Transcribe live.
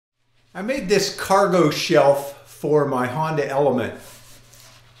I made this cargo shelf for my Honda Element.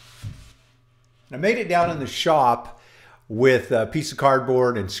 I made it down in the shop with a piece of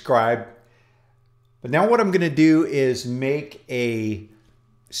cardboard and scribe. But now what I'm going to do is make a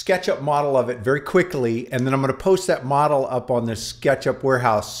SketchUp model of it very quickly, and then I'm going to post that model up on the SketchUp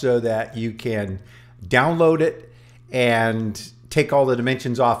warehouse so that you can download it and take all the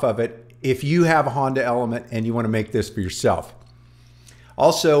dimensions off of it if you have a Honda Element and you want to make this for yourself.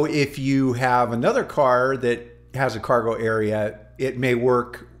 Also, if you have another car that has a cargo area, it may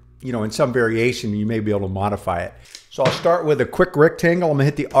work, in some variation. You may be able to modify it. So I'll start with a quick rectangle. I'm gonna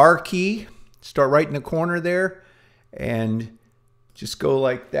hit the R key, start right in the corner there, and just go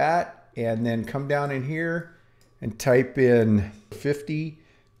like that, and then come down in here and type in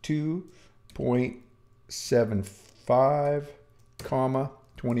 52.75,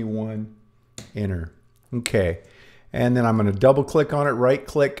 21, enter. Okay. And then I'm going to double click on it, right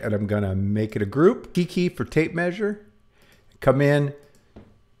click, and I'm going to make it a group. Key for tape measure. Come in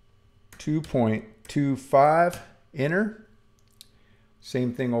 2.25, enter.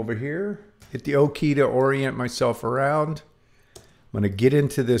 Same thing over here. Hit the O key to orient myself around. I'm going to get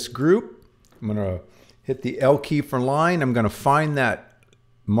into this group. I'm going to hit the L key for line. I'm going to find that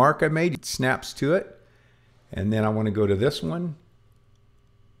mark I made. It snaps to it. And then I want to go to this one.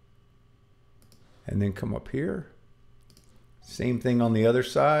 And then come up here. Same thing on the other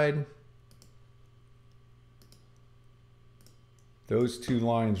side. Those two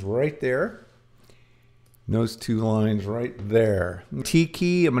lines right there. And those two lines right there. T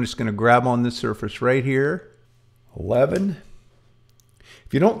key, I'm just going to grab on this surface right here. 11.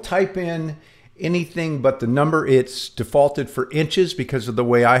 If you don't type in anything but the number, it's defaulted for inches because of the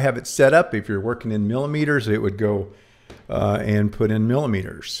way I have it set up. If you're working in millimeters, it would go and put in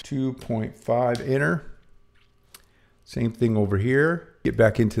millimeters. 2.5, enter. Same thing over here. Get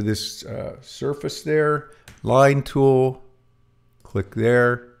back into this surface there. Line tool. Click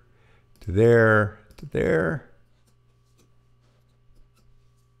there, to there, to there.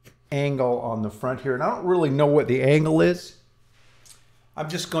 Angle on the front here. And I don't really know what the angle is. I'm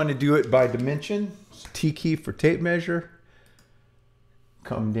just going to do it by dimension. T key for tape measure.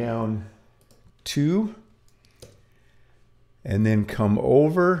 Come down 2. And then come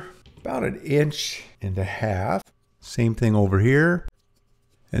over about 1.5 inches. Same thing over here.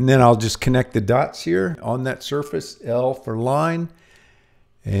 And then I'll just connect the dots here on that surface, L for line,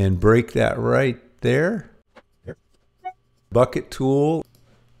 and break that right there. Bucket tool.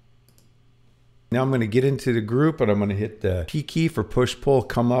 Now I'm going to get into the group, and I'm going to hit the P key for push pull,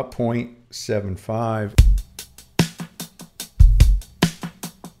 come up 0.75.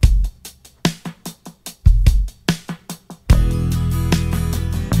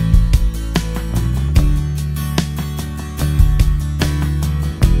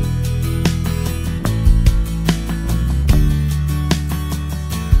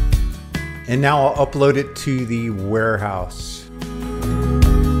 And now I'll upload it to the warehouse.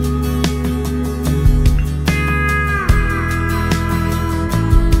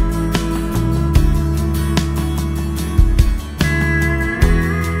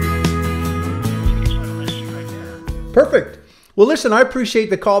 Perfect. Well, listen, I appreciate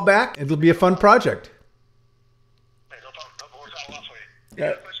the call back. It'll be a fun project.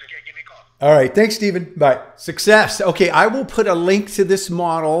 All right. Thanks, Stephen. Bye. Success. Okay. I will put a link to this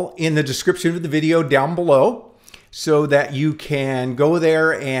model in the description of the video down below so that you can go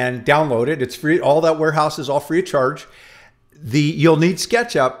there and download it. It's free. All that warehouse is all free of charge. You'll need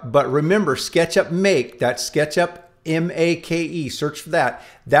SketchUp, but remember SketchUp Make, that's SketchUp M-A-K-E, search for that.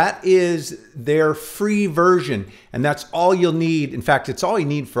 That is their free version, and that's all you'll need. In fact, it's all you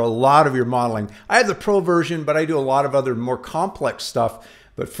need for a lot of your modeling. I have the pro version, but I do a lot of other more complex stuff.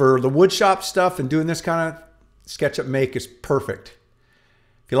 But for the woodshop stuff and doing this kind of, SketchUp Make is perfect.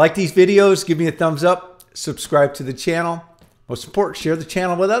 If you like these videos, give me a thumbs up, subscribe to the channel. Most important, share the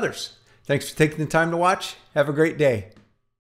channel with others. Thanks for taking the time to watch. Have a great day.